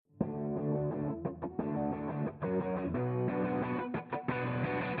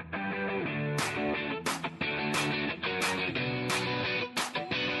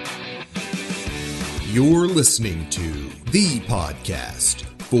You're listening to The Podcast.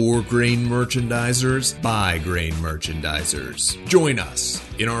 For grain merchandisers, by grain merchandisers. Join us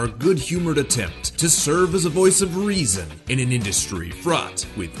in our good-humored attempt to serve as a voice of reason in an industry fraught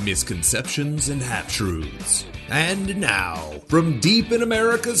with misconceptions and half-truths. And now, from deep in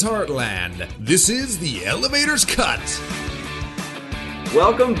America's heartland, this is The Elevator's Cut.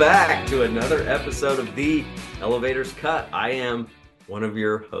 Welcome back to another episode of The Elevator's Cut. I am one of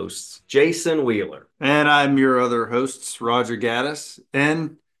your hosts, Jason Wheeler. And I'm your other hosts, Roger Gaddis.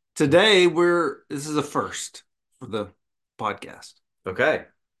 And today this is a first for the podcast. Okay.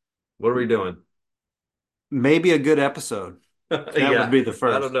 What are we doing? Maybe a good episode. That would be the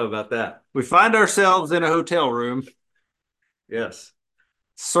first. I don't know about that. We find ourselves in a hotel room. Yes.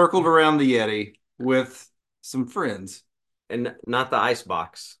 Circled around the Yeti with some friends. And not the ice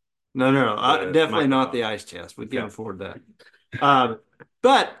box. No. Definitely not the ice chest. We can't afford that.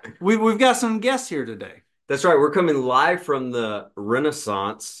 But we've got some guests here today. That's right. We're coming live from the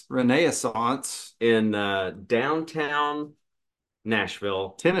Renaissance in downtown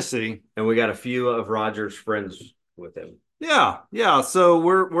Nashville, Tennessee, and we got a few of Roger's friends with him. Yeah. So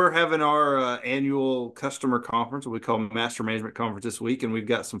we're having our annual customer conference, what we call Master Management Conference this week, and we've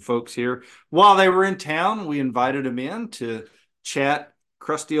got some folks here. While they were in town, we invited them in to chat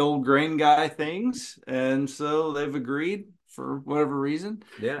crusty old grain guy things, and so they've agreed for whatever reason.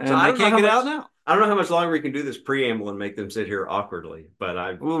 Yeah, and so I can't get out now. I don't know how much longer we can do this preamble and make them sit here awkwardly,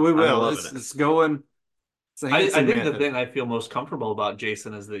 but we will. It's going. I think the thing I feel most comfortable about,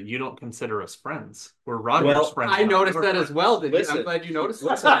 Jason, is that you don't consider us friends. We're Roger's friends. I noticed that as well. I'm glad you noticed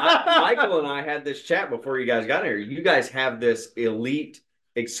that. Michael and I had this chat before you guys got here. You guys have this elite,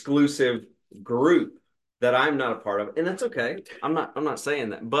 exclusive group that I'm not a part of, and that's okay. I'm not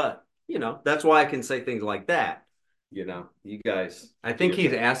saying that, but that's why I can say things like that. You guys. I think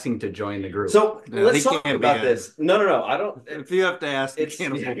he's asking to join the group. So let's talk about this. No. I don't. If you have to ask,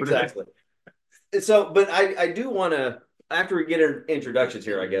 exactly. So, but I do want to, after we get introductions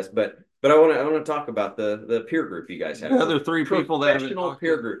here, I guess, but I want to talk about the peer group you guys have. The other three people that professional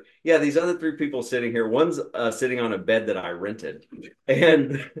peer group. Yeah, these other three people sitting here. One's sitting on a bed that I rented.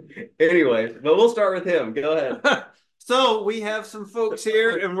 And anyway, but we'll start with him. Go ahead. So we have some folks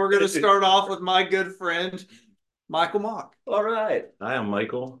here, and we're going to start off with my good friend, Michael Mock. All right. Hi, I'm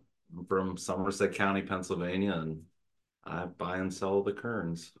Michael. I'm from Somerset County, Pennsylvania, and I buy and sell the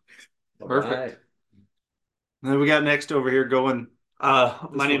Kerns. Perfect. Right. And then we got next over here going.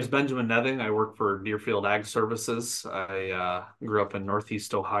 My name is Benjamin Nething. I work for Deerfield Ag Services. I grew up in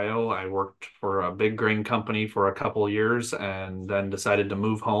Northeast Ohio. I worked for a big grain company for a couple of years and then decided to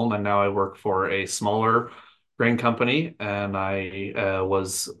move home. And now I work for a smaller grain company. And I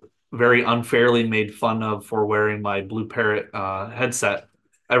was very unfairly made fun of for wearing my Blue Parrot headset.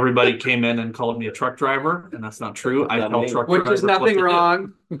 Everybody came in and called me a truck driver, and that's not true. I tell truck drivers, which is nothing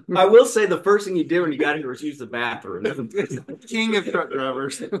wrong. I will say the first thing you did when you got here was use the bathroom. King of truck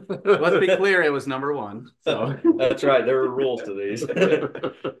drivers. Let's be clear, it was number one. So that's right. There were rules to these.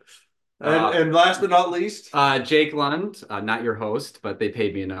 And last but not least, Jake Lund, not your host, but they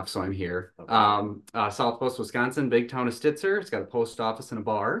paid me enough, so I'm here. Okay. Southwest Wisconsin, big town of Stitzer. It's got a post office and a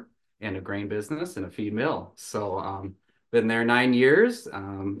bar, and a grain business and a feed mill. So been there 9 years.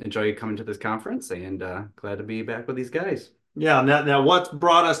 Enjoy coming to this conference, and glad to be back with these guys. Yeah. Now, what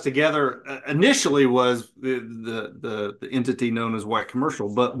brought us together initially was the entity known as White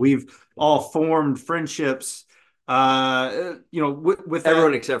Commercial, but we've all formed friendships. With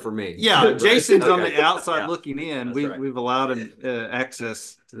everyone except for me. Yeah, Jason's on the outside looking in. We've allowed him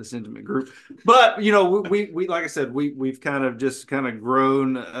access to this intimate group, but we like I said, we've kind of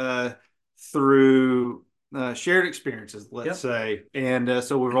grown through shared experiences, let's say, and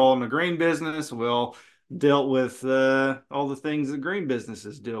so we're all in the grain business. We all dealt with all the things that grain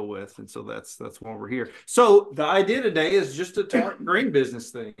businesses deal with, and so that's why we're here. So the idea today is just to talk grain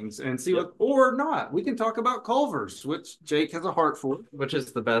business things and see what, or not. We can talk about Culver's, which Jake has a heart for, which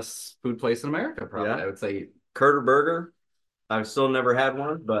is the best food place in America, probably. I would say Curter Burger. I've still never had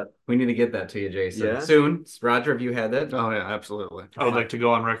one, but we need to get that to you, Jason. Soon. Roger, have you had that? Oh yeah, absolutely. I would like to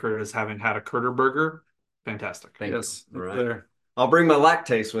go on record as having had a Curter Burger. Fantastic. Thank you. Right. There. I'll bring my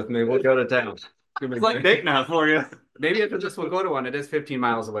lactase with me. We'll go to town. It's like date night for you. Maybe after this, we'll go to one. It is 15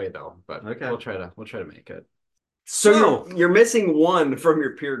 miles away though, but okay. We'll try to make it. So you're missing one from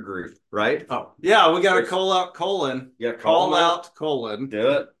your peer group, right? Oh yeah, we got to call out Colin. Yeah, call out Colin. Do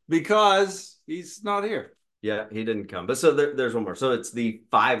it because he's not here. Yeah, he didn't come. But so there's one more. So it's the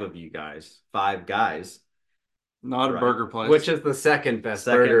five guys. Not a burger place. Which is the second best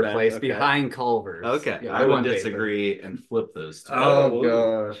burger place behind Culver's. Okay. Yeah, I would disagree and flip those two. Oh,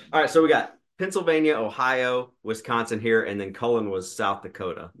 gosh. All right, so we got Pennsylvania, Ohio, Wisconsin here, and then Cullen was South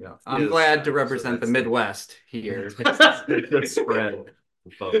Dakota. Yeah, I'm glad to represent the Midwest here. Good spread,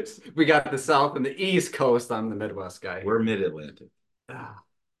 folks. We got the South and the East Coast. I'm the Midwest guy. We're Mid-Atlantic.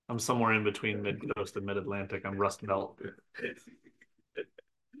 I'm somewhere in between Mid Coast and Mid Atlantic. I'm Rust Belt.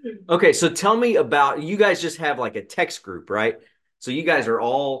 Okay, so tell me about, you guys just have like a text group, right? So you guys are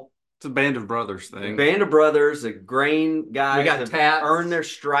all It's a band of brothers a thing. band of brothers, a grain guys We got that tats. earned their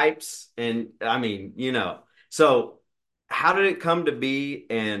stripes, and I mean, So how did it come to be,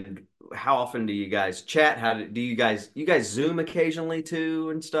 and how often do you guys chat? Do you guys Zoom occasionally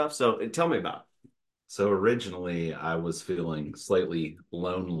too and stuff? So tell me about it. So originally I was feeling slightly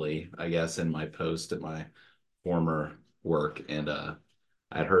lonely, I guess, in my post at my former work. And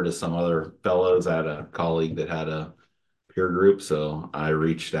I'd heard of some other fellows. I had a colleague that had a peer group. So I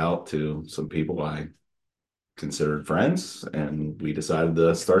reached out to some people I considered friends, and we decided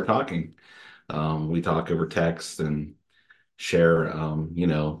to start talking. We talk over text and share,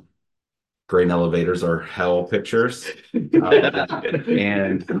 grain elevators are hell pictures.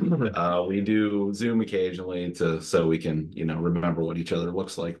 And we do Zoom occasionally so we can, remember what each other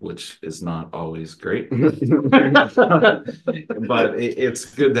looks like, which is not always great. But it's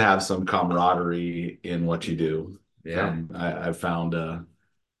good to have some camaraderie in what you do. Yeah. I've found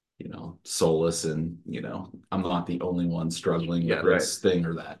solace in, I'm not the only one struggling with this thing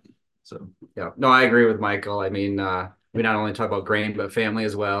or that. So Yeah, no, I agree with Michael. I mean, we not only talk about grain, but family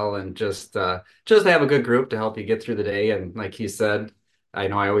as well, and just have a good group to help you get through the day. And like he said, I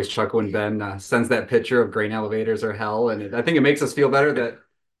know I always chuckle when Ben sends that picture of grain elevators are hell, and I think it makes us feel better that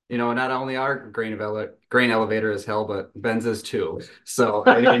not only our grain elevator is hell, but Ben's is too. So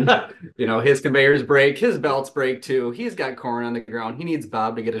I mean, his conveyors break, his belts break too. He's got corn on the ground. He needs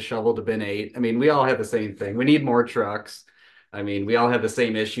Bob to get a shovel to bin 8. I mean, we all have the same thing. We need more trucks. I mean, we all have the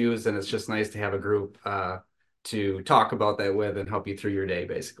same issues, and it's just nice to have a group to talk about that with and help you through your day,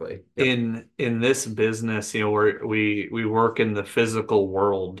 basically. In this business, we work in the physical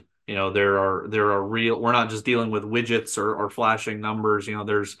world. There are real. We're not just dealing with widgets or flashing numbers.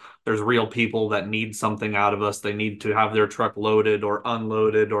 There's real people that need something out of us. They need to have their truck loaded or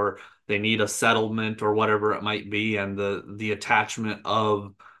unloaded, or they need a settlement or whatever it might be. And the attachment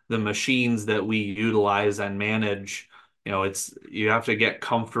of the machines that we utilize and manage, you have to get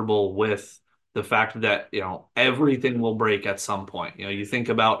comfortable with the fact that everything will break at some point. You think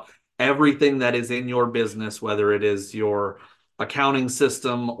about everything that is in your business, whether it is your accounting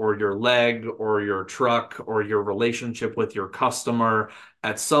system or your leg or your truck or your relationship with your customer.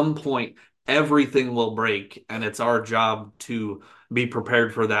 At some point, everything will break, and it's our job to be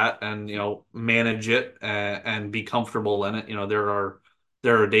prepared for that and manage it and be comfortable in it.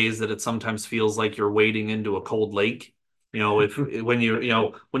 There are days that it sometimes feels like you're wading into a cold lake. When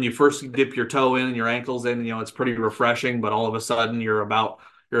you first dip your toe in and your ankles in, it's pretty refreshing, but all of a sudden you're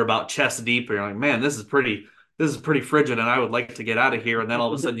about chest deep, and you're like, man, this is pretty frigid, and I would like to get out of here. And then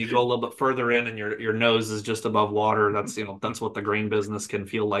all of a sudden you go a little bit further in, and your nose is just above water. That's what the grain business can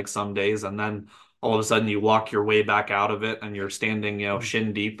feel like some days. And then all of a sudden you walk your way back out of it, and you're standing,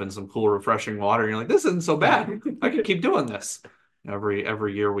 shin deep in some cool, refreshing water. And you're like, this isn't so bad. I can keep doing this.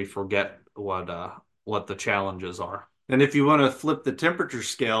 Every year we forget what the challenges are. And if you want to flip the temperature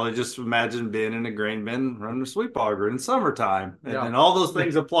scale, I just imagine being in a grain bin running a sweep auger in summertime. And all those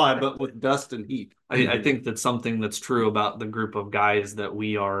things apply, but with dust and heat. I think that's something that's true about the group of guys that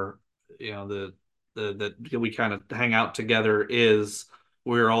we are, that we kind of hang out together, is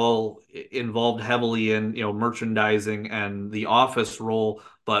we're all involved heavily in, merchandising and the office role,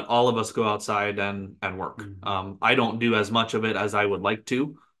 but all of us go outside and work. I don't do as much of it as I would like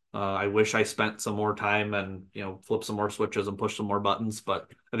to. I wish I spent some more time and, flip some more switches and push some more buttons. But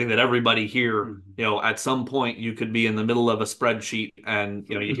I think that everybody here, at some point you could be in the middle of a spreadsheet and,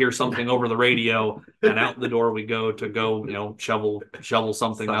 you hear something over the radio, and out the door we go, shovel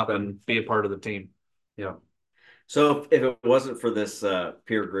something up and be a part of the team. Yeah. So if it wasn't for this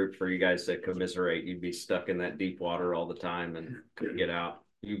peer group for you guys to commiserate, you'd be stuck in that deep water all the time and couldn't get out.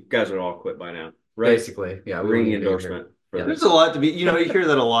 You guys would all quit by now, right? Basically, yeah. Ringing endorsement. Yeah, there's a lot to be, you hear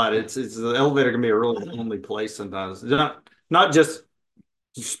that a lot. It's the elevator can be a really lonely place sometimes. Not just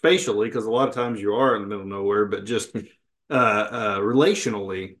spatially, because a lot of times you are in the middle of nowhere, but just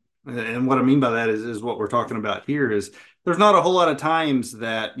relationally. And what I mean by that is what we're talking about here is there's not a whole lot of times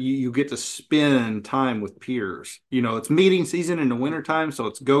that you get to spend time with peers. It's meeting season in the wintertime, so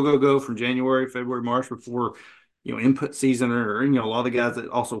it's go from January, February, March before input season, or a lot of the guys that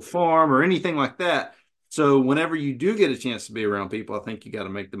also farm or anything like that. So whenever you do get a chance to be around people, I think you got to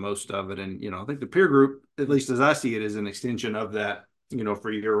make the most of it. And, I think the peer group, at least as I see it, is an extension of that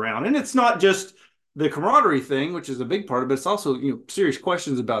for year round. And it's not just the camaraderie thing, which is a big part of it. It's also, serious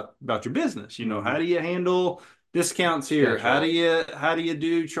questions about your business. How do you handle discounts here? That's right. How do you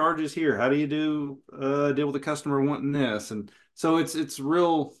do charges here? How do you do deal with the customer wanting this? And so it's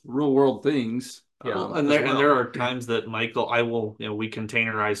real world things. Yeah, and there are times that Michael, we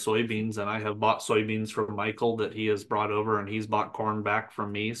containerize soybeans, and I have bought soybeans from Michael that he has brought over, and he's bought corn back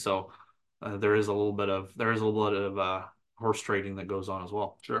from me. So there is a little bit of horse trading that goes on as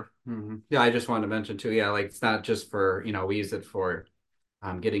well. Sure. Mm-hmm. Yeah, I just wanted to mention too. Yeah, like it's not just for we use it for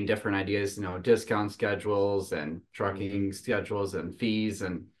getting different ideas, discount schedules and trucking schedules and fees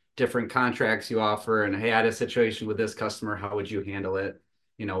and different contracts you offer. And hey, I had a situation with this customer. How would you handle it?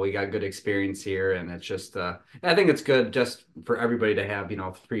 We got good experience here, and it's just I think it's good just for everybody to have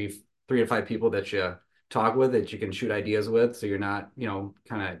 3 to 5 people that you talk with, that you can shoot ideas with, so you're not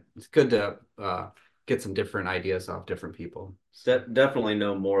it's good to get some different ideas off different people. Definitely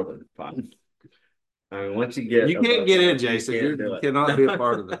no more than 5. I mean, once you can't get in, Jason. You cannot be a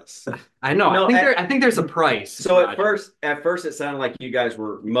part of this. I know. No, I think there's a price. So at first it sounded like you guys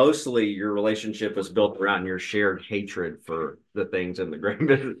were mostly, your relationship was built around your shared hatred for the things in the grain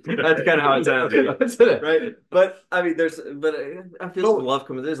business. That's kind of how it sounded, right? But I mean, I feel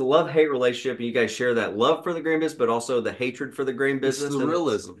there's a love-hate relationship, and you guys share that love for the grain business, but also the hatred for the grain business. It's the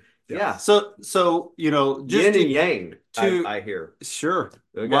realism. Yeah. So just yin and yang. I hear. Sure.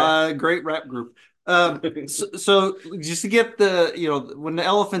 Okay. My great rap group. So just to get when the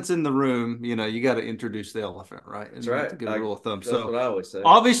elephant's in the room, you got to introduce the elephant, right? And that's right. To get a rule of thumb. That's what I always say.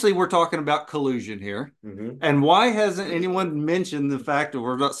 Obviously, we're talking about collusion here. Mm-hmm. And why hasn't anyone mentioned the fact that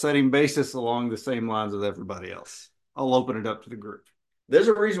we're not setting basis along the same lines with everybody else? I'll open it up to the group. There's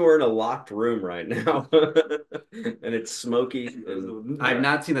a reason we're in a locked room right now, and it's smoky. I've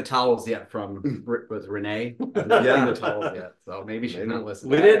not seen the towels yet from Renee. I've not seen the towels yet, so maybe she's not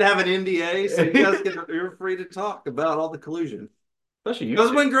listening. We didn't have an NDA, so you guys you're free to talk about all the collusion. Especially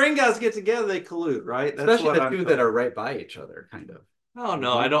because when grain guys get together, they collude, right? That's especially the two that are right by each other, kind of. Oh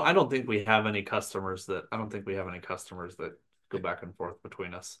no, I don't think we have any customers that go back and forth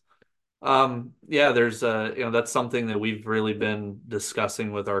between us. There's that's something that we've really been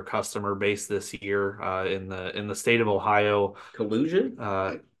discussing with our customer base this year in the state of Ohio. Collusion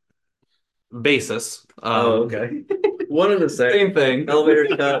basis. Okay. One and the same thing.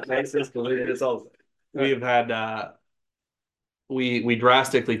 Elevator cut, basis, collusion. It's all. We've had we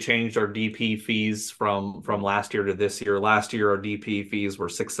drastically changed our DP fees from last year to this year. Last year our DP fees were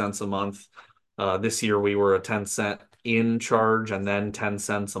 6 cents a month. This year we were a 10-cent in charge and then 10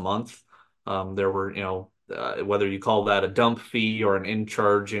 cents a month. There were, whether you call that a dump fee or an in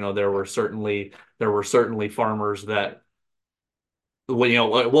charge, there were certainly farmers that,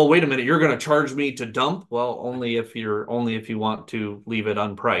 well, wait a minute, you're going to charge me to dump? Well, only if you want to leave it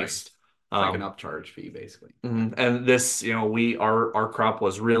unpriced. Right. Like an upcharge fee, basically. And this, our crop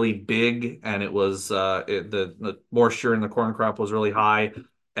was really big, and it was the moisture in the corn crop was really high,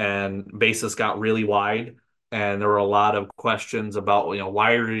 and basis got really wide. And there were a lot of questions about,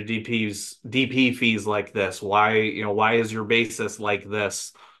 why are your DP fees like this? Why is your basis like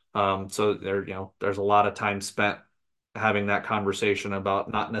this? So there's a lot of time spent having that conversation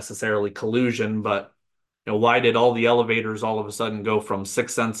about not necessarily collusion, but why did all the elevators all of a sudden go from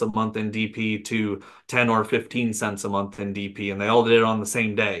 6 cents a month in DP to 10 or 15 cents a month in DP, and they all did it on the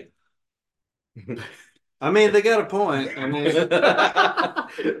same day? I mean, they got a point. I mean,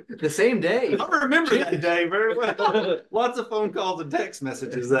 the same day. I remember that day very well. Lots of phone calls and text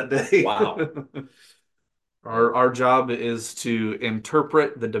messages that day. Wow. Our job is to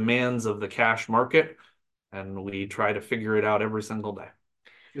interpret the demands of the cash market, and we try to figure it out every single day.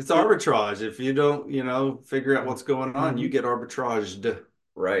 It's arbitrage. If you don't, figure out what's going on, you get arbitraged.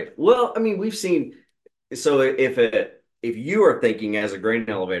 Right. Well, I mean, we've seen. So if you are thinking as a grain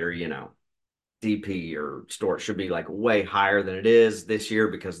elevator, DP or store should be like way higher than it is this year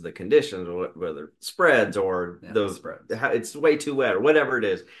because of the conditions, or whether spreads or it's way too wet or whatever it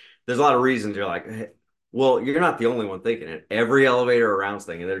is. There's a lot of reasons you're like, hey, well, you're not the only one thinking it. Every elevator around's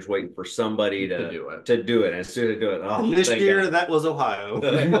thinking, they're just waiting for somebody to do it. And as soon as they do it, this year that was Ohio.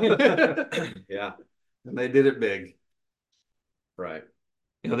 Yeah, and they did it big. Right.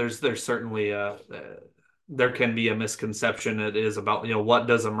 There's certainly there can be a misconception. It is about, what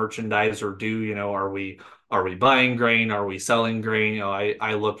does a merchandiser do? Are we buying grain? Are we selling grain?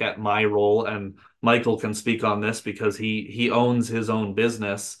 I look at my role, and Michael can speak on this because he owns his own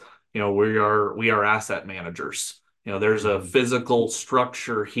business. We are asset managers. There's a physical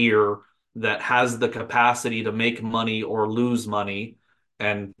structure here that has the capacity to make money or lose money.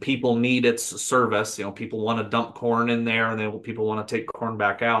 and people need its service. People want to dump corn in there, and then people want to take corn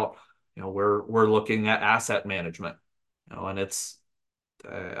back out. We're looking at asset management. And it's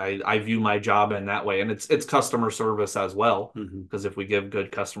I view my job in that way, and it's customer service as well. Because if we give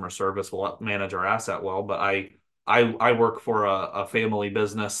good customer service, we'll manage our asset well. But I work for a family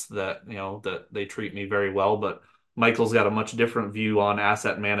business that that they treat me very well. But Michael's got a much different view on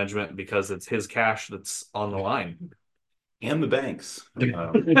asset management because it's his cash that's on the line. And the banks,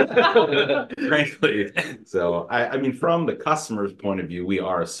 frankly. So, I mean, from the customer's point of view, we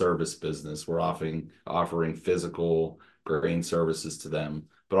are a service business. We're offering physical grain services to them.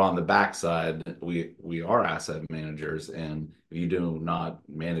 But on the backside, we are asset managers. And if you do not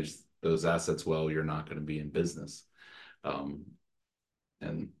manage those assets well, you're not going to be in business.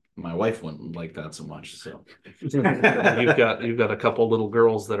 And my wife wouldn't like that so much. So you've got a couple little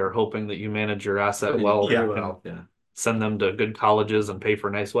girls that are hoping that you manage your asset well. Yeah. Send them to good colleges and pay for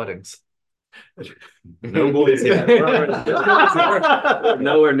nice weddings. No boys yet.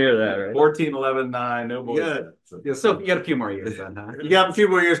 Nowhere near that, right? 14, 11, 9, no boys yet. So you got a few more years then, huh? You got a few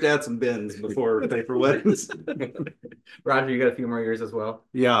more years to add some bins before pay for weddings. Roger, you got a few more years as well?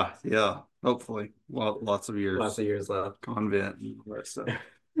 Yeah. Hopefully. Well, lots of years. Lots of years left. Convent and all that stuff.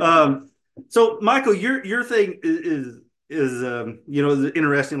 So Michael, your thing is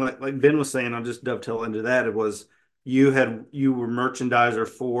interesting. Like Ben was saying, I'll just dovetail into that. It was you were merchandiser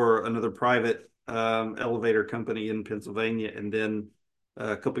for another private elevator company in Pennsylvania, and then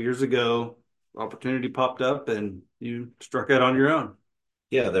a couple years ago, opportunity popped up, and you struck out on your own.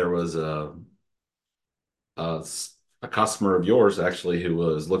 Yeah, there was a customer of yours actually who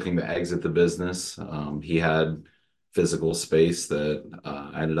was looking to exit the business. He had physical space that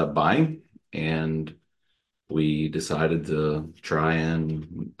I ended up buying, and we decided to try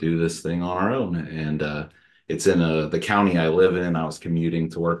and do this thing on our own. And it's in the county I live in. I was commuting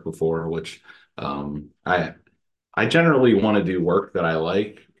to work before, which I generally want to do work that I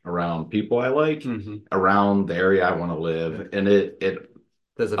like around people I like, around the area I want to live. And it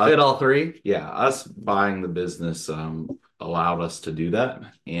does it fit all three? Yeah, us buying the business allowed us to do that.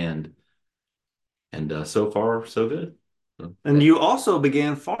 And so far, so good. And you also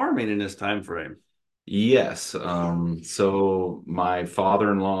began farming in this time frame. Yes. So my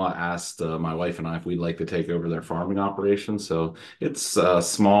father-in-law asked my wife and I if we'd like to take over their farming operation. So it's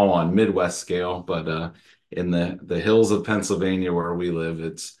small on Midwest scale, but in the hills of Pennsylvania where we live,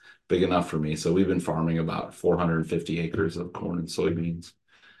 it's big enough for me. So we've been farming about 450 acres of corn and soybeans.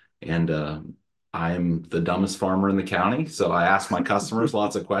 And I'm the dumbest farmer in the county, so I ask my customers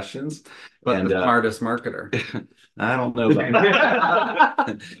lots of questions. But the smartest marketer. I don't know about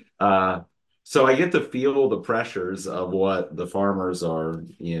that. So I get to feel the pressures of what the farmers are,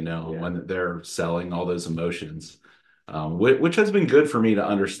 when they're selling, all those emotions, which has been good for me to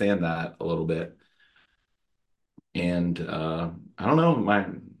understand that a little bit. And I don't know, my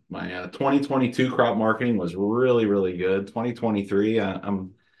 2022 crop marketing was really, really good. 2023,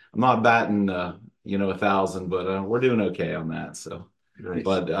 I'm not batting 1,000, but we're doing okay on that. So, nice.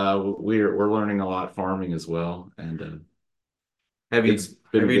 But we're learning a lot farming as well. And have you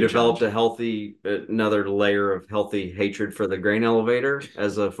developed another layer of healthy hatred for the grain elevator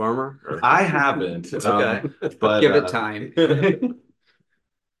as a farmer? Or? I haven't. Okay, but give it time.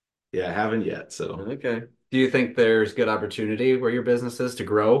 Yeah, I haven't yet. So okay. Do you think there's good opportunity where your business is to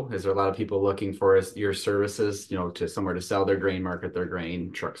grow? Is there a lot of people looking for your services, to somewhere to sell their grain, market their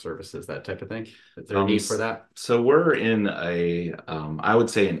grain, truck services, that type of thing? Is there a need for that? So we're in I would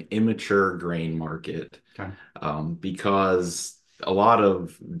say an immature grain market, okay. Because a lot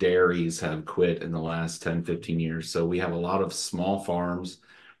of dairies have quit in the last 10, 15 years. So we have a lot of small farms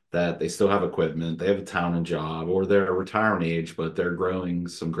that they still have equipment, they have a town and job, or they're retirement age, but they're growing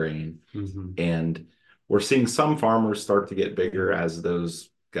some grain. And we're seeing some farmers start to get bigger as those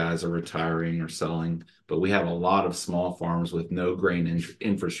guys are retiring or selling, but we have a lot of small farms with no grain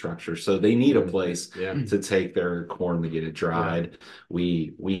infrastructure. So they need a place to take their corn to get it dried.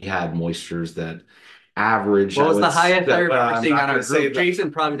 We had moistures that average. What was the highest I remember seeing on our group?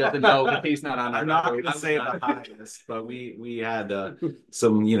 Jason probably doesn't know because he's not on our I'm not going to say the highest, but we had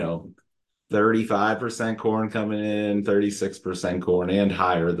some, 35% corn coming in, 36% corn, and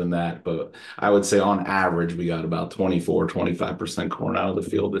higher than that. But I would say on average, we got about 25% corn out of the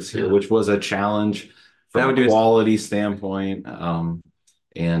field this year, which was a challenge from a quality standpoint,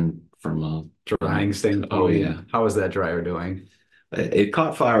 and from a drying standpoint. Oh, yeah. How is that dryer doing? It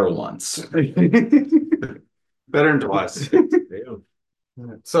caught fire once. Better than twice.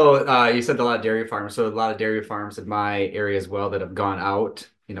 So you said a lot of dairy farms. So a lot of dairy farms in my area as well that have gone out,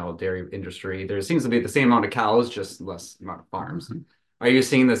 dairy industry. There seems to be the same amount of cows, just less amount of farms. Are you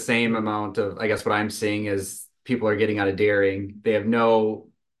seeing the same amount of, I guess what I'm seeing is people are getting out of dairying. They have no,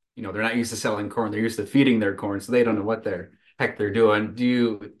 they're not used to selling corn. They're used to feeding their corn, so they don't know what heck they're doing. Do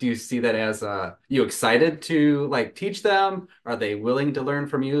you see that as you excited to like teach them? Are they willing to learn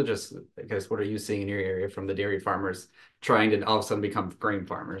from you? Just I guess what are you seeing in your area from the dairy farmers trying to all of a sudden become grain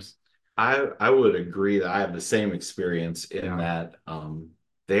farmers? I would agree that I have the same experience in Yeah. that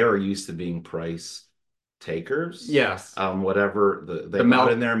they are used to being price takers. Yes. Whatever they got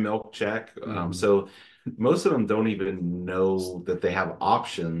milk. in their milk check. So most of them don't even know that they have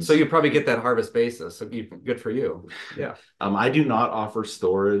options. So you probably get that harvest basis. So good for you. Yeah. I do not offer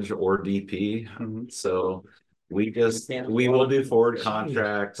storage or DP. So we will do forward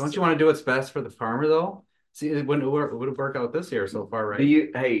contracts. Don't you want to do what's best for the farmer though? See, it would work out this year so far,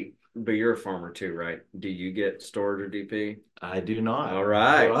 right? But you're a farmer too, right? Do you get storage or DP? I do not. All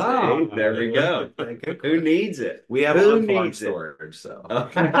right. Wow. See, there we go. Who needs it? We have Who on-farm needs it? storage, so. Drop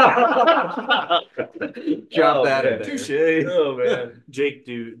Oh, that in man. there. Touche. Oh man. Jake,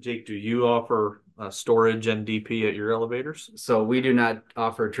 do you offer storage and DP at your elevators? So we do not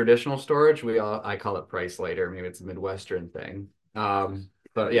offer traditional storage. I call it price later. Maybe it's a Midwestern thing.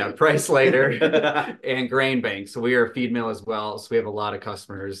 But yeah, price later and grain bank. So we are a feed mill as well. So we have a lot of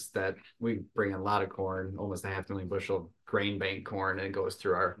customers that we bring in a lot of corn, almost 500,000 bushel grain bank corn, and it goes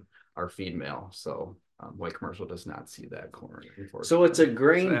through our feed mill. So White Commercial does not see that corn. So it's a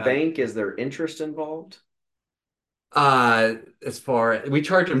grain Sad. bank. Is there interest involved? As far we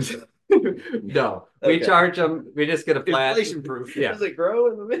charge them. No, we Okay. charge them. We just get a flat Inflation proof. Yeah. Does it grow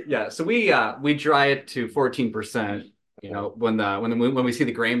in the middle? Yeah, so we dry it to 14%. When we see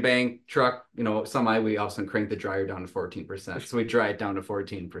the grain bank truck, semi, we also crank the dryer down to 14%. So we dry it down to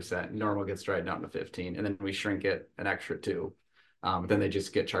 14%. Normal gets dried down to 15, and then we shrink it an extra 2. Then they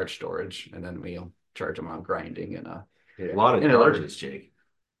just get charged storage, and then we'll charge them on grinding and A lot of In a large- charges, Jake.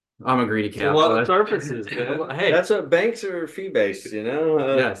 I'm a greedy A lot of capitalist. surfaces, man. Hey, That's what banks are fee based,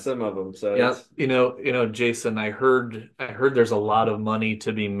 Yeah. some of them. So Yep. it's- Jason, I heard there's a lot of money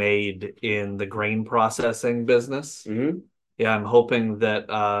to be made in the grain processing business. Mhm. Yeah, I'm hoping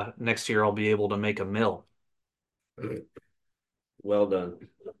that next year I'll be able to make a mill. Well done.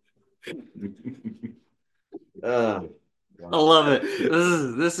 I love it.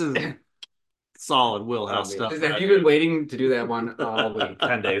 This is solid wheelhouse stuff. have you been waiting to do that one all week?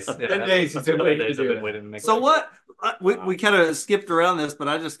 10 days. Yeah, 10 days he's been 10 waiting days to I've do been it. waiting to make So it. what we kind of skipped around this, but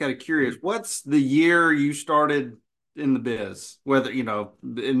I just got curious. What's the year you started in the biz? Whether in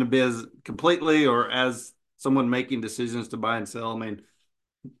the biz completely or as someone making decisions to buy and sell. I mean,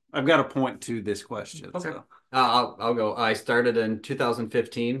 I've got a point to this question. Okay. So. I'll go. I started in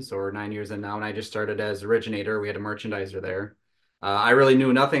 2015, so we're 9 years in now, and I just started as originator. We had a merchandiser there. I really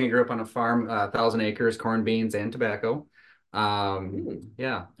knew nothing. I grew up on a farm, 1,000 acres, corn, beans, and tobacco.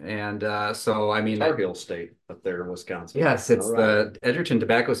 Yeah, and so I mean, Tar Heel State up there in Wisconsin. yes, it's All right. the Edgerton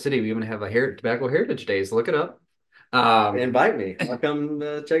Tobacco City. We even have a tobacco heritage days. Look it up. Invite me. I'll come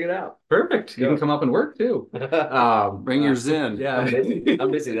check it out. Perfect. You Yeah. can come up and work too. Bring your Zen. Yeah.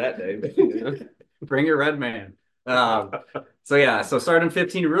 I'm busy that day. Bring your red man. So started in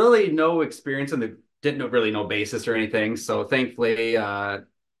 15, really no experience didn't really know basis or anything. So thankfully, learned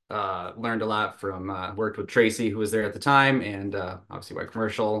a lot from, worked with Tracy, who was there at the time, and obviously White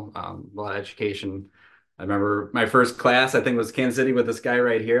Commercial, a lot of education. I remember my first class, I think, was Kansas City with this guy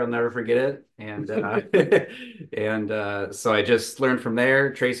right here. I'll never forget it. And so I just learned from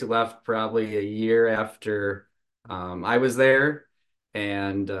there. Tracy left probably a year after I was there,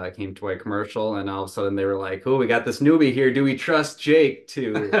 and came to White Commercial, and all of a sudden they were like, "Oh, we got this newbie here. Do we trust Jake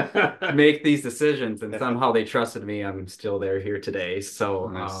to make these decisions?" And somehow they trusted me. I'm still here today. So,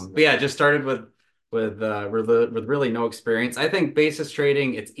 Nice. but yeah, just started with really no experience. I think basis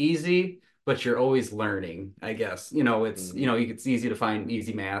trading, it's easy, but you're always learning. I guess it's easy to find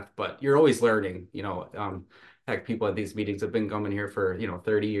easy math, but you're always learning. Heck, people at these meetings have been coming here for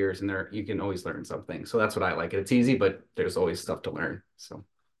 30 years, and you can always learn something. So that's what I like. It's easy, but there's always stuff to learn. So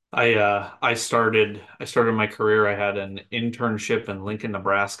I started my career. I had an internship in Lincoln,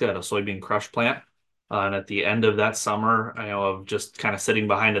 Nebraska at a soybean crush plant. And at the end of that summer, of just kind of sitting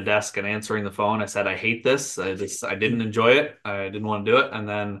behind a desk and answering the phone, I said, I hate this. I didn't enjoy it. I didn't want to do it. And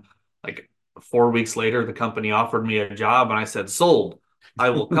then like 4 weeks later, the company offered me a job, and I said, sold. I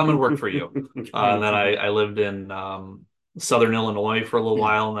will come and work for you. And then I lived in Southern Illinois for a little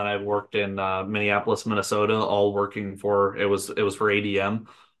while, and then I worked in Minneapolis, Minnesota, all working for it was for ADM.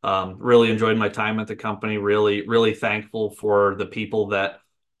 Really enjoyed my time at the company. Really, really thankful for the people that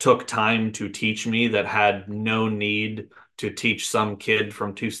took time to teach me, that had no need to teach some kid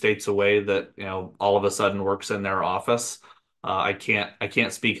from 2 states away that all of a sudden works in their office. I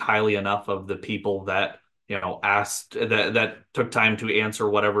can't speak highly enough of the people that asked that took time to answer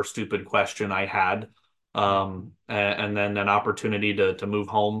whatever stupid question I had. And then an opportunity to move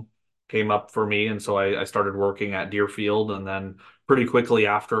home came up for me, and so I started working at Deerfield, and then pretty quickly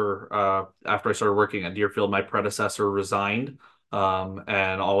after I started working at Deerfield, my predecessor resigned.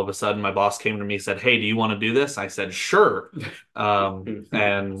 And all of a sudden my boss came to me and said, "Hey, do you want to do this?" I said, "Sure."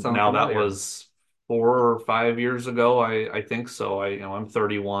 And Sounds now that familiar. was 4 or 5 years ago, I think so. I'm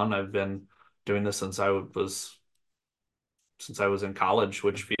 31. I've been doing this since I was in college,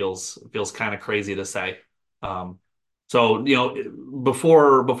 which feels kind of crazy to say. Um, so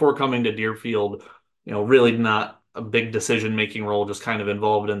before coming to Deerfield, really not a big decision making role, just kind of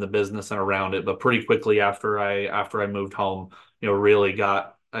involved in the business and around it. But pretty quickly after I moved home, really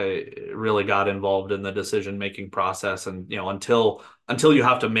got involved in the decision making process. And until you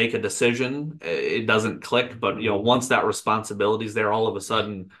have to make a decision, it doesn't click. But once that responsibility is there, all of a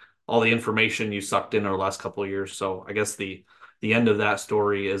sudden, all the information you sucked in over the last couple of years. So I guess the end of that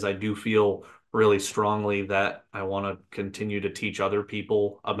story is I do feel really strongly that I want to continue to teach other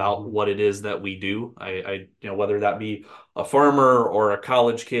people about what it is that we do. Whether that be a farmer or a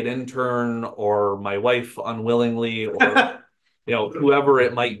college kid intern or my wife unwillingly or whoever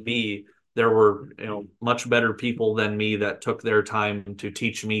it might be, there were much better people than me that took their time to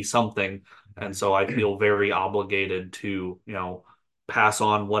teach me something, and so I feel very obligated to pass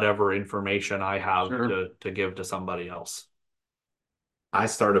on whatever information I have to give to somebody else. I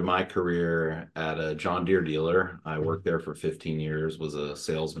started my career at a John Deere dealer. I worked there for 15 years, was a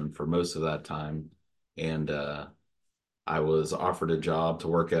salesman for most of that time. And I was offered a job to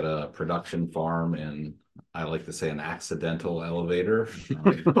work at a production farm, and I like to say an accidental elevator.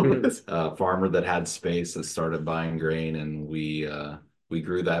 A farmer that had space that started buying grain, and we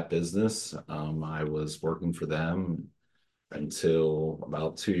grew that business. I was working for them until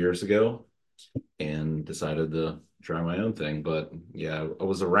about 2 years ago, and decided to try my own thing. But yeah, I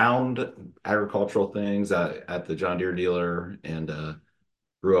was around agricultural things at the John Deere dealer, and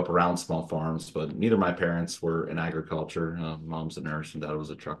grew up around small farms, but neither of my parents were in agriculture. Mom's a nurse and dad was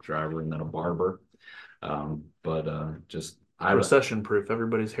a truck driver and then a barber. But just Recession proof,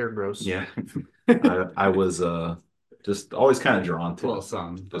 everybody's hair grows. Yeah. I was just always kind of drawn to Well, it.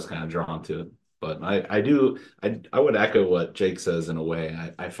 son. Just kind of drawn to it. But I would echo what Jake says in a way.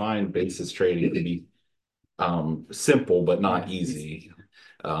 I find basis trading to be simple but not easy.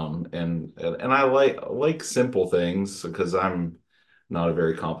 And I like simple things because I'm not a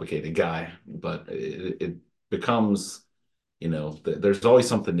very complicated guy, but it becomes, there's always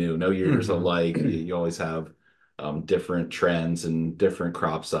something new. No years alike. You always have different trends and different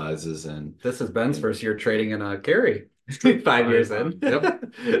crop sizes. And This is Ben's first year trading in a carry. 5 years in. Yep.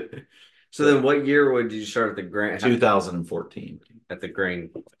 So then what year would you start at the grain? 2014. At the grain.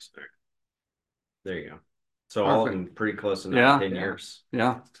 There you go. So all of them pretty close enough, Yeah. 10 years.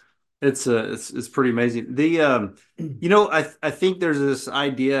 Yeah. It's pretty amazing. I think there's this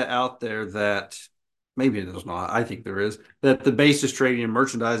idea out there that maybe there's not. I think there is that the basis trading and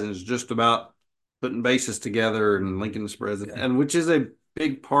merchandising is just about putting bases together and linking the spreads, and which is a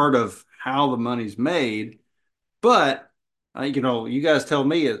big part of how the money's made. But you guys tell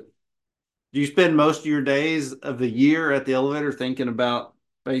me, do you spend most of your days of the year at the elevator thinking about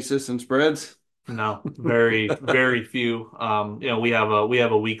basis and spreads? No, very, very few. We have a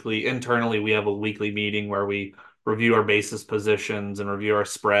internally, we have a weekly meeting where we review our basis positions and review our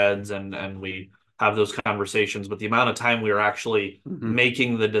spreads, and we have those conversations. But the amount of time we are actually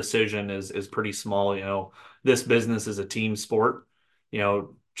making the decision is pretty small. This business is a team sport.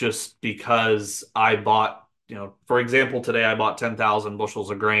 Just because I bought, for example, today I bought 10,000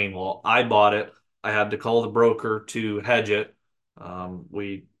 bushels of grain. Well, I bought it. I had to call the broker to hedge it.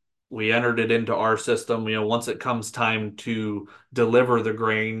 We entered it into our system. Once it comes time to deliver the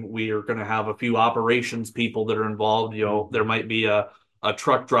grain, we are going to have a few operations people that are involved. There might be a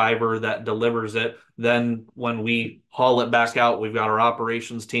truck driver that delivers it. Then when we haul it back out, we've got our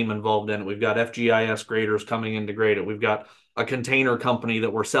operations team involved in it. We've got FGIS graders coming in to grade it. We've got a container company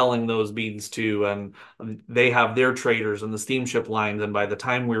that we're selling those beans to, and they have their traders and the steamship lines. And by the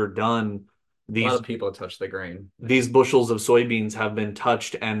time we're done, A lot of people touch the grain. These bushels of soybeans have been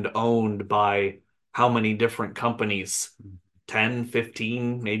touched and owned by how many different companies? 10,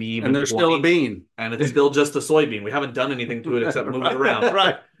 15, maybe even And there's 20. still a bean. And it's still just a soybean. We haven't done anything to it except move it around.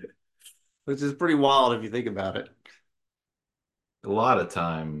 Right. Which is pretty wild if you think about it. A lot of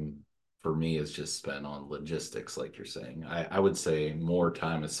time for me is just spent on logistics, like you're saying. I would say more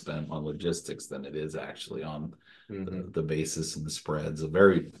time is spent on logistics than it is actually on the basis and the spreads. A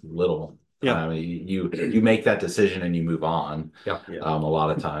very little Yeah. You make that decision and you move on. Yep. A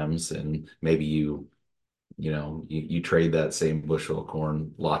lot of times, and maybe you trade that same bushel of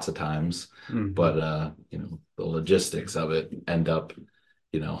corn lots of times, but the logistics of it end up,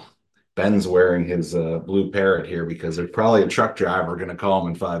 Ben's wearing his blue parrot here because there's probably a truck driver going to call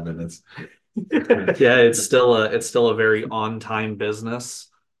him in 5 minutes. Yeah, it's still a very on-time business.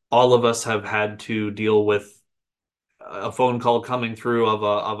 All of us have had to deal with a phone call coming through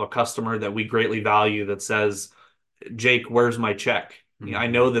of a customer that we greatly value that says, Jake, where's my check? I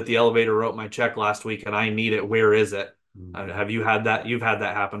know that the elevator wrote my check last week and I need it. Where is it? Have you had that? You've had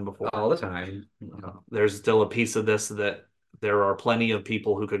that happen before. All the time. There's still a piece of this that there are plenty of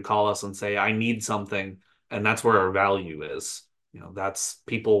people who could call us and say, I need something. And that's where our value is. That's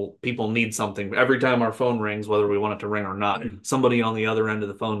people need something. Every time our phone rings, whether we want it to ring or not, somebody on the other end of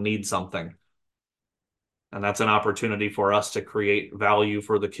the phone needs something. And that's an opportunity for us to create value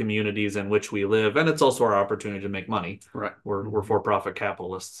for the communities in which we live. And it's also our opportunity to make money. Right. We're for-profit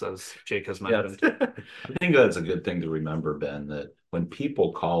capitalists, as Jake has mentioned. I think that's a good thing to remember, Ben, that when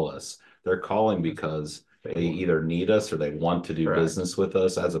people call us, they're calling because they either need us or they want to do business with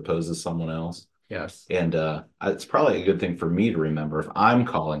us as opposed to someone else. Yes. And it's probably a good thing for me to remember. If I'm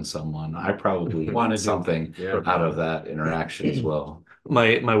calling someone, I probably want something out of that interaction as well.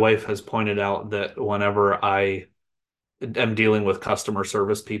 My wife has pointed out that whenever I am dealing with customer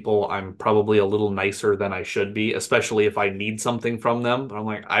service people, I'm probably a little nicer than I should be, especially if I need something from them. But I'm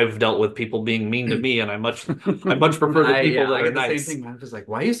like, I've dealt with people being mean to me, and I much prefer the people that are nice. The same thing. I was like,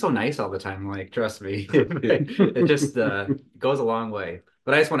 why are you so nice all the time? I'm like, trust me, it just goes a long way.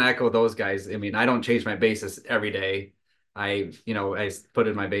 But I just want to echo those guys. I mean, I don't change my basis every day. I put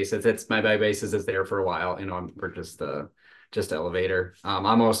in my basis. It's my basis is there for a while. We're just elevator.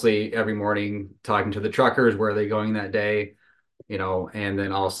 I'm mostly every morning talking to the truckers, where are they going that day, and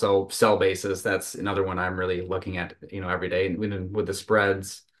then also sell basis. That's another one I'm really looking at, every day. And with the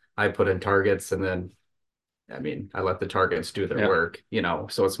spreads, I put in targets, and then, I let the targets do their work,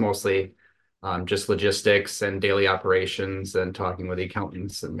 so it's mostly just logistics and daily operations and talking with the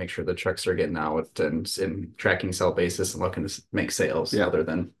accountants and make sure the trucks are getting out and tracking sell basis and looking to make sales other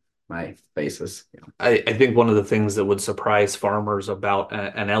than my basis. I think one of the things that would surprise farmers about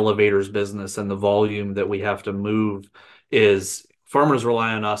an elevators business and the volume that we have to move is farmers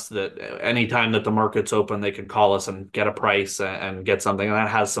rely on us that anytime that the market's open, they can call us and get a price and get something, and that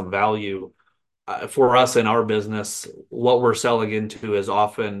has some value. For us in our business, what we're selling into is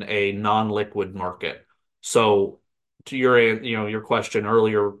often a non-liquid market. So to your question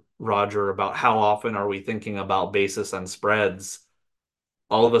earlier, Roger, about how often are we thinking about basis and spreads,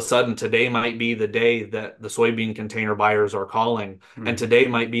 all of a sudden today might be the day that the soybean container buyers are calling, and today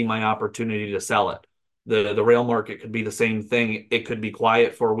might be my opportunity to sell it. The rail market could be the same thing. It could be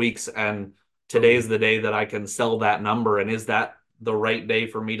quiet for weeks, and today's the day that I can sell that number. And is that the right day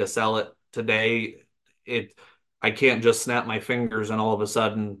for me to sell it today? I can't just snap my fingers and all of a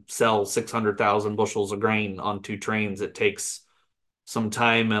sudden sell 600,000 bushels of grain on 2 trains. It takes some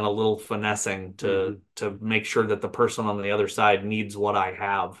time and a little finessing to make sure that the person on the other side needs what I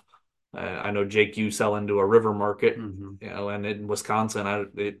have. I know, Jake, you sell into a river market, and in Wisconsin,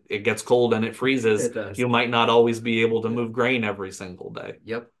 it gets cold and it freezes. It does. You might not always be able to move grain every single day.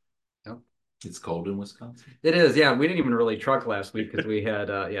 Yep. It's cold in Wisconsin. It is. Yeah. We didn't even really truck last week because we had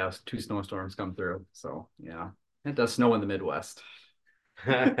 2 snowstorms come through. So it does snow in the Midwest.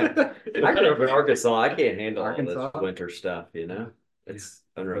 I grew up in Arkansas. I can't handle all this winter stuff, It's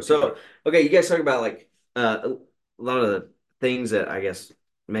unreal. So, okay, you guys talk about like a lot of the things that I guess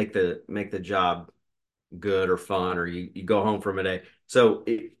make the job good or fun, or you go home from a day. So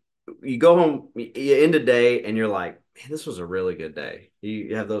you go home, you end a day, and you're like, man, this was a really good day.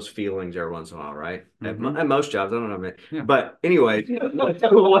 You have those feelings every once in a while, right? At most jobs, I don't know, man. Yeah. But anyway,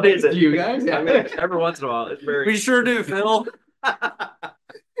 what is it? You guys? I mean, every once in a while, it's very. We sure do, Phil.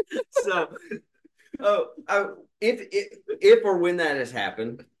 So, if or when that has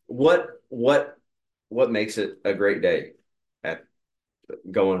happened, what makes it a great day? At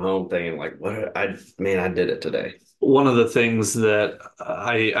going home thinking like, I did it today. One of the things that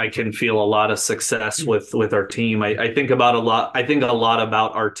I can feel a lot of success with our team. I think about a lot. I think a lot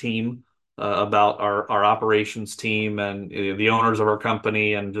about our team, about our operations team and the owners of our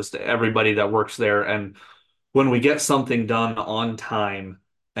company and just everybody that works there. And when we get something done on time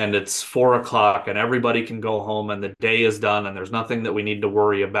and it's 4:00 and everybody can go home and the day is done and there's nothing that we need to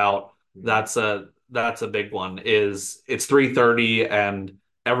worry about, that's a big one. It's 3:30 and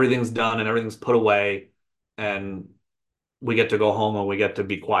everything's done and everything's put away, and we get to go home and we get to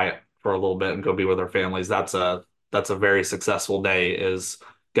be quiet for a little bit and go be with our families. That's a very successful day, is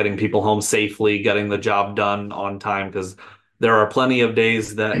getting people home safely, getting the job done on time, because there are plenty of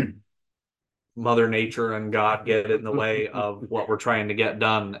days that Mother Nature and God get in the way of what we're trying to get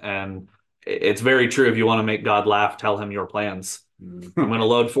done. And it's very true. If you want to make God laugh, tell him your plans. I'm going to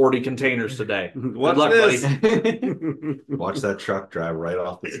load 40 containers today. Watch Good luck, this. buddy. Watch that truck drive right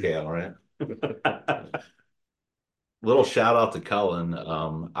off the scale, right? Little shout out to Cullen.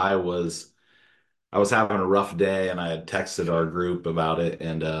 I was having a rough day and I had texted our group about it,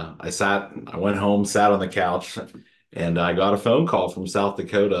 and I went home, sat on the couch, and I got a phone call from South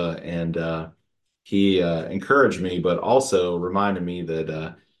Dakota, and he encouraged me, but also reminded me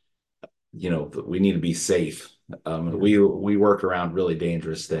that that we need to be safe. We work around really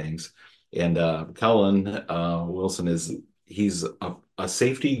dangerous things, and Cullen Wilson he's a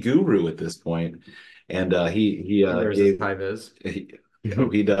safety guru at this point, and he There's his high vis.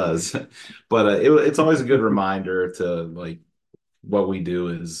 he does, but it's always a good reminder to like what we do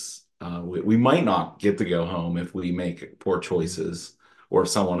is we might not get to go home if we make poor choices or if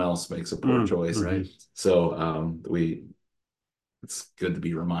someone else makes a poor choice. Right. So it's good to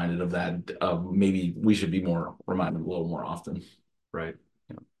be reminded of that. Maybe we should be more reminded a little more often. Right.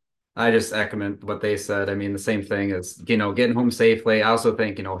 Yeah. I just echo what they said. I mean, the same thing as, getting home safely. I also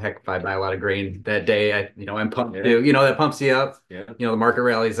think, heck, if I buy a lot of grain that day, I'm pumped too. That pumps you up. Yeah. The market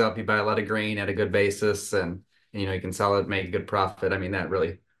rallies up, you buy a lot of grain at a good basis, and you can sell it, make a good profit. I mean, that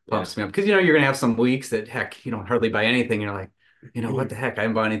really pumps me up, because, you're going to have some weeks that, heck, you don't hardly buy anything. You're like, what the heck? I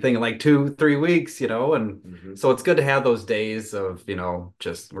haven't bought anything in like 2-3 weeks, and so it's good to have those days of,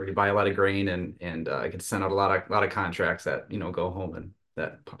 just where you buy a lot of grain and I can send out a lot of contracts that, go home, and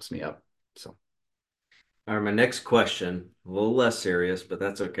that pumps me up. So. All right, my next question, a little less serious, but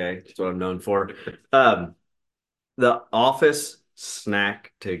that's okay. That's what I'm known for. The office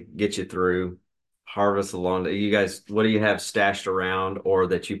snack to get you through harvest along. You guys, what do you have stashed around or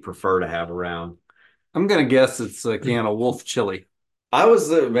that you prefer to have around? I'm going to guess it's a can of Wolf chili. I was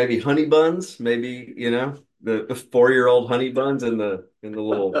maybe honey buns, maybe, the 4-year-old honey buns in the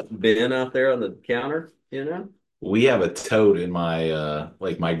little bin out there on the counter, We have a tote in my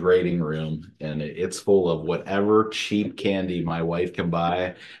my grading room, and it's full of whatever cheap candy my wife can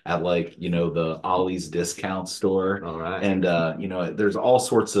buy at the Ollie's discount store. All right. And there's all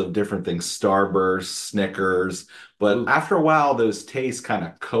sorts of different things, Starburst, Snickers, but after a while those tastes kind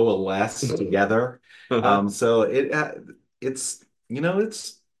of coalesce together. So it's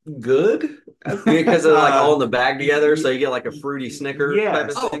good because they're all in the bag together, so you get like a fruity Snicker type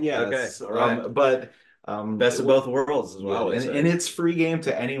of thing. Yes. Okay. All right. But best of both worlds as well. And it's free game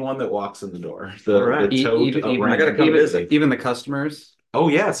to anyone that walks in the door. The tote I gotta come visit. Even the customers. Oh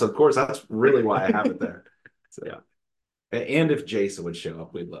yes, of course. That's really why I have it there. So, yeah. And if Jason would show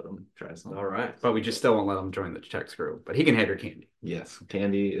up, we'd let him try something. All right. But we just still won't let him join the Chex crew. But he can have your candy. Yes,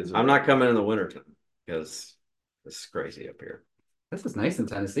 candy is. I'm not coming in the wintertime because it's crazy up here. This is nice in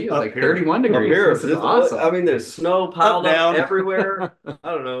Tennessee. It's like 31 degrees. Up here, this is awesome. I mean, there's snow piled up everywhere.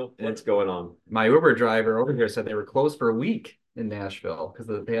 I don't know what's going on. My Uber driver over here said they were closed for a week in Nashville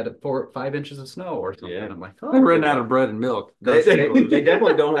because they had 4 or 5 inches of snow or something. Yeah. I'm like, They're running out of bread and milk. They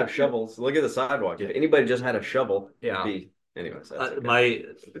definitely don't have shovels. Look at the sidewalk. If anybody just had a shovel, yeah. Anyways, that's okay.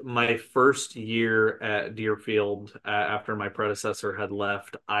 My first year at Deerfield, after my predecessor had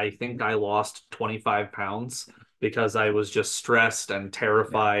left, I think I lost 25 pounds because I was just stressed and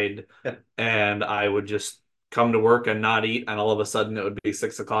terrified, and I would just come to work and not eat, and all of a sudden it would be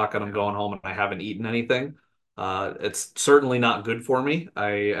 6 o'clock and I'm going home and I haven't eaten anything. It's certainly not good for me.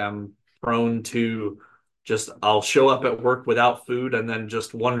 I am prone to I'll show up at work without food and then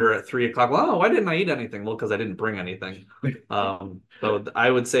just wonder at 3 o'clock, well, why didn't I eat anything? Well, because I didn't bring anything. So I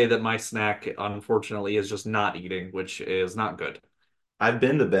would say that my snack, unfortunately, is just not eating, which is not good. I've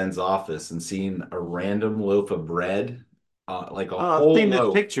been to Ben's office and seen a random loaf of bread, like a whole seen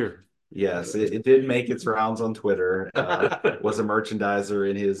loaf. this picture. Yes, it did make its rounds on Twitter. Was a merchandiser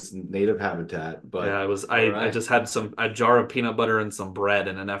in his native habitat, but yeah, I just had a jar of peanut butter and some bread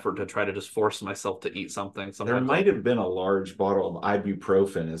in an effort to try to just force myself to eat something. There might have been a large bottle of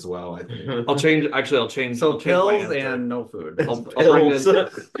ibuprofen as well, I think. I'll change. So pills and no food. Pills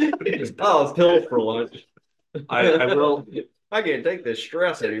for lunch. I will. I can't take this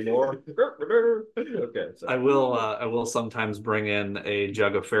stress anymore. Okay. So. I will sometimes bring in a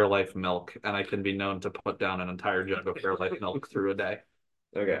jug of Fairlife milk, and I can be known to put down an entire jug of Fairlife milk through a day.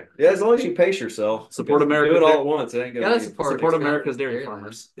 Okay. Yeah, as long as you pace yourself. Support America. Do it all at once. It ain't gonna support America's dairy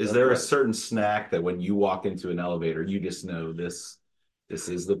farmers. Is there a certain snack that when you walk into an elevator, you just know this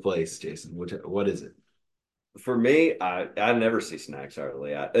is the place, Jason? What is it? For me, I never see snacks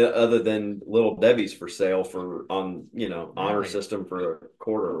hardly, other than Little Debbie's for sale for on honor system for a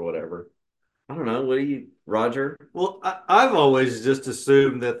quarter or whatever. I don't know. What do you, Roger? Well, I've always just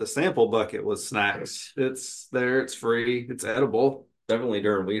assumed that the sample bucket was snacks. It's there, it's free, it's edible. Definitely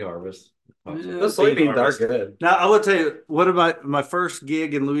during wheat harvest. Those soybeans are good. Now, I will tell you, what about my first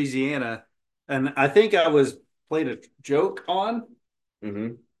gig in Louisiana? And I think I was played a joke on.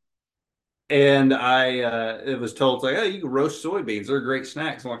 Mm-hmm. And it was told, like, hey, you can roast soybeans. They're great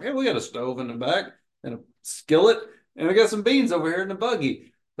snacks. I'm like, hey, we got a stove in the back and a skillet, and we got some beans over here in the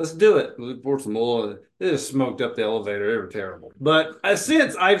buggy. Let's do it. We poured some oil. It just smoked up the elevator. They were terrible. But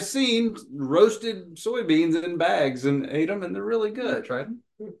since I've seen roasted soybeans in bags and ate them, and they're really good. Tried them.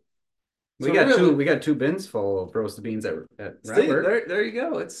 So We got 2 bins full of roasted beans at see, there you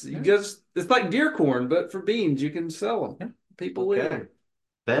go. It's like deer corn, but for beans. You can sell them. Yeah. People will.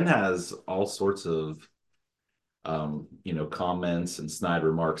 Ben has all sorts of comments and snide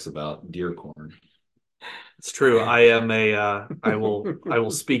remarks about deer corn. It's true. I am I will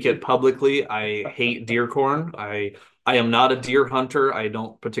speak it publicly. I hate deer corn. I am not a deer hunter. I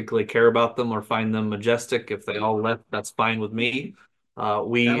don't particularly care about them or find them majestic. If they all left, that's fine with me.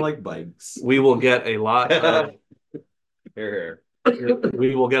 We like bikes. We will get a lot of Here.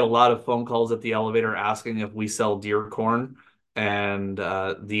 we will get a lot of phone calls at the elevator asking if we sell deer corn. And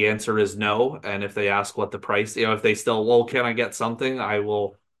the answer is no. And if they ask what the price, if they still, well, can I get something? I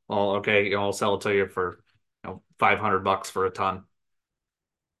will. Well, okay, I'll sell it to you for $500 for a ton.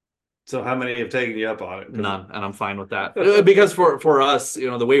 So how many have taken you up on it? None, and I'm fine with that. Because for us,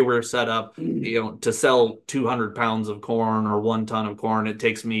 the way we're set up, to sell 200 pounds of corn or 1 ton of corn, it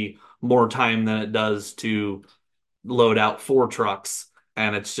takes me more time than it does to load out 4 trucks.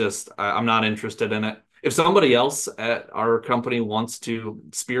 And it's just, I'm not interested in it. If somebody else at our company wants to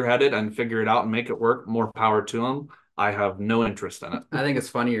spearhead it and figure it out and make it work, more power to them. I have no interest in it. I think it's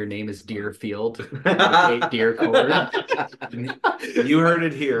funny your name is Deerfield. Deer corn. You heard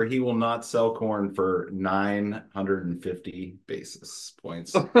it here. He will not sell corn for 950 basis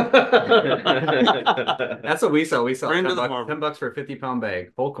points. That's what we sell. We sell $10 for a 50-pound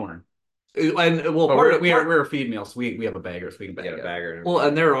bag, whole corn. And we're a feed mill, so we have a bagger, so we can bag a bagger. Well,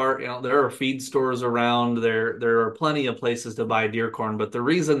 and there are feed stores around. There are plenty of places to buy deer corn, but the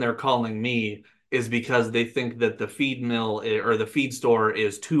reason they're calling me is because they think that the feed mill or the feed store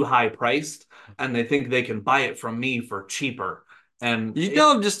is too high priced, and they think they can buy it from me for cheaper. And you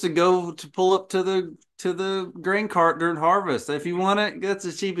tell them just to go to pull up to the grain cart during harvest. If you want it, that's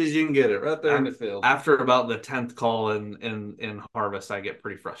as cheap as you can get it right there in the field. After about the 10th call in harvest, I get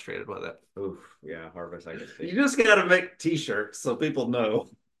pretty frustrated with it. Oof, yeah, harvest. I can see. You just got to make T-shirts so people know.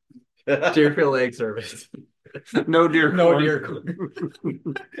 Deerfield Egg Service. No deer corn.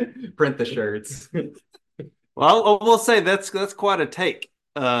 Print the shirts. Well, I will say that's quite a take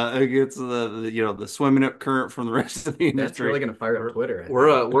against the swimming up current from the rest of the industry. That's really going to fire up Twitter. We're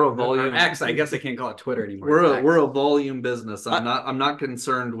a volume. X. I guess I can't call it Twitter anymore. We're a volume business. I'm not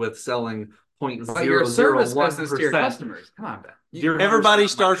concerned with selling 0.001%. You're a service business to your customers. Come on, Ben. Everybody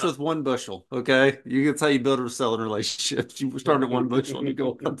starts with 1 bushel, okay? That's how you build a selling relationship. You start at 1 bushel and you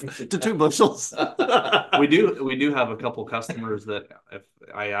go up to 2 bushels. We do have a couple customers that if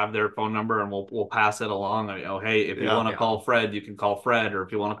I have their phone number and we'll pass it along. Hey, if you want to call Fred, you can call Fred, or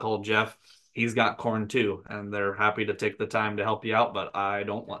if you want to call Jeff, he's got corn too, and they're happy to take the time to help you out. But I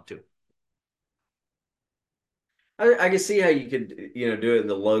don't want to. I can see how you could do it in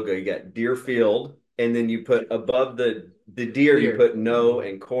the logo. You got Deerfield, and then you put above the deer, you put no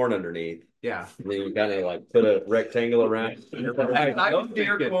and corn underneath. Yeah. And then you kind of like put a rectangle around. No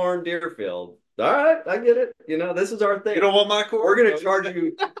deer corn, Deerfield. All right, I get it. This is our thing. You don't want my corn? We're going to charge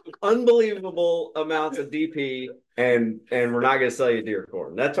you unbelievable amounts of DP, and we're not going to sell you deer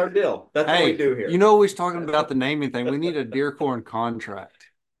corn. That's our deal. That's what we do here. We're talking about the naming thing. We need a deer corn contract.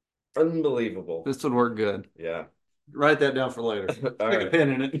 Unbelievable. This would work good. Yeah. Write that down for later. Stick a pin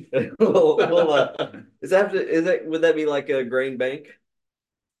in it. Would that be like a grain bank?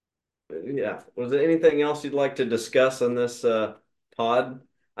 Yeah. Was there anything else you'd like to discuss on this pod?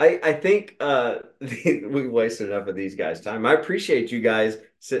 I think we wasted enough of these guys' time. I appreciate you guys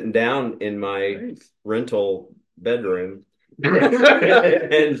sitting down in my rental bedroom.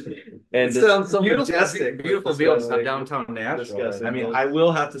 and it sounds so majestic. Beautiful views of downtown Nashville. I mean, I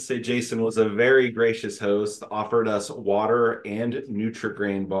will have to say Jason was a very gracious host, offered us water and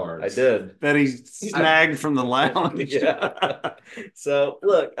Nutri-Grain bars. I did. That he snagged from the lounge. Yeah. So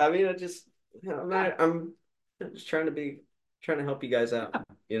look, I mean, I'm just trying to be trying to help you guys out.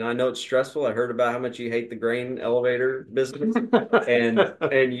 You know, I know it's stressful. I heard about how much you hate the grain elevator business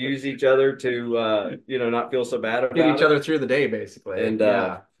and use each other to not feel so bad about Get each other through the day, basically. And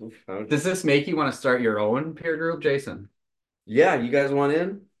does this make you want to start your own peer group, Jason? Yeah, you guys want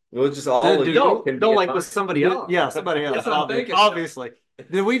in? We'll just all don't like with somebody else. Yeah, somebody else. That's what I'm thinking. Obviously.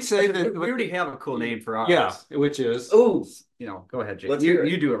 Did we say that we already have a cool name for ours? Yeah, which is go ahead, Jason. Let's hear it.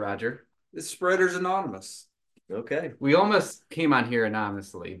 You do it, Roger. it's Spreaders Anonymous. Okay. We almost came on here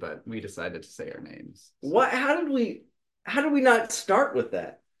anonymously, but we decided to say our names. What? How did we not start with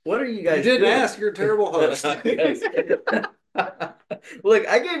that? What are you guys? You didn't doing? ask. You're a terrible host. Look,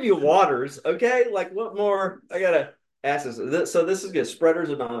 I gave you waters. Okay, like what more? I gotta ask this. So this is good. Spreaders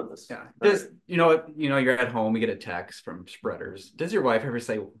Anonymous. Yeah. You're at home. You get a text from Spreaders. Does your wife ever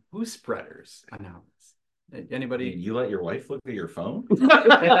say, "Who's Spreaders Anonymous"? Anybody? You let your wife look at your phone?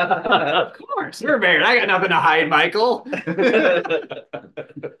 Of course, we're married. I got nothing to hide, Michael.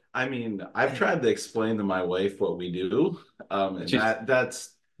 I mean, I've tried to explain to my wife what we do, and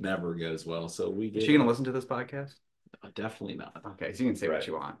that's never goes well. So we get. Is she gonna listen to this podcast? Definitely not. Okay, so you can say what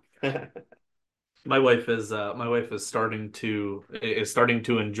you want. My wife is starting to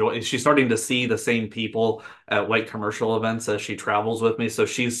enjoy. She's starting to see the same people at white commercial events as she travels with me. So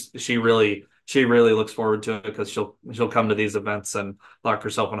she really looks forward to it because she'll come to these events and lock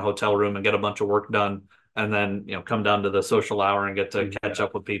herself in a hotel room and get a bunch of work done, and then come down to the social hour and get to catch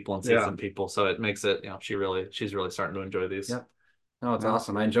up with people and see some people. So it makes it she's really starting to enjoy these. Yep. Oh, it's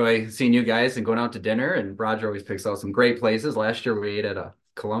awesome. I enjoy seeing you guys and going out to dinner. And Roger always picks out some great places. Last year we ate at a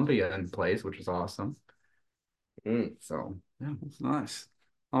Colombian place, which was awesome. So yeah, it's nice.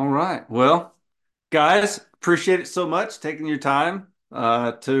 All right. Well, guys, appreciate it so much taking your time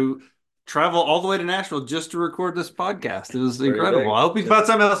to travel all the way to Nashville just to record this podcast. It was incredible. I hope you found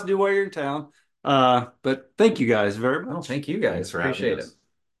something else to do while you're in town. But thank you guys very much. Oh, thank you guys. Appreciate it.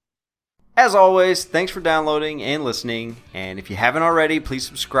 As always, thanks for downloading and listening. And if you haven't already, please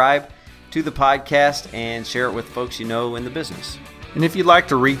subscribe to the podcast and share it with folks you know in the business. And if you'd like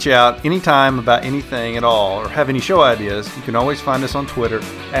to reach out anytime about anything at all or have any show ideas, you can always find us on Twitter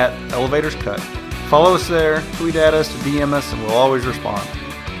at ElevatorsCut. Follow us there, tweet at us, DM us, and we'll always respond.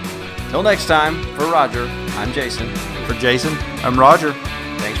 Till next time, for Roger, I'm Jason. For Jason, I'm Roger.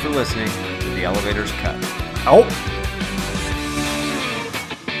 Thanks for listening to the Elevators Cut. Oh.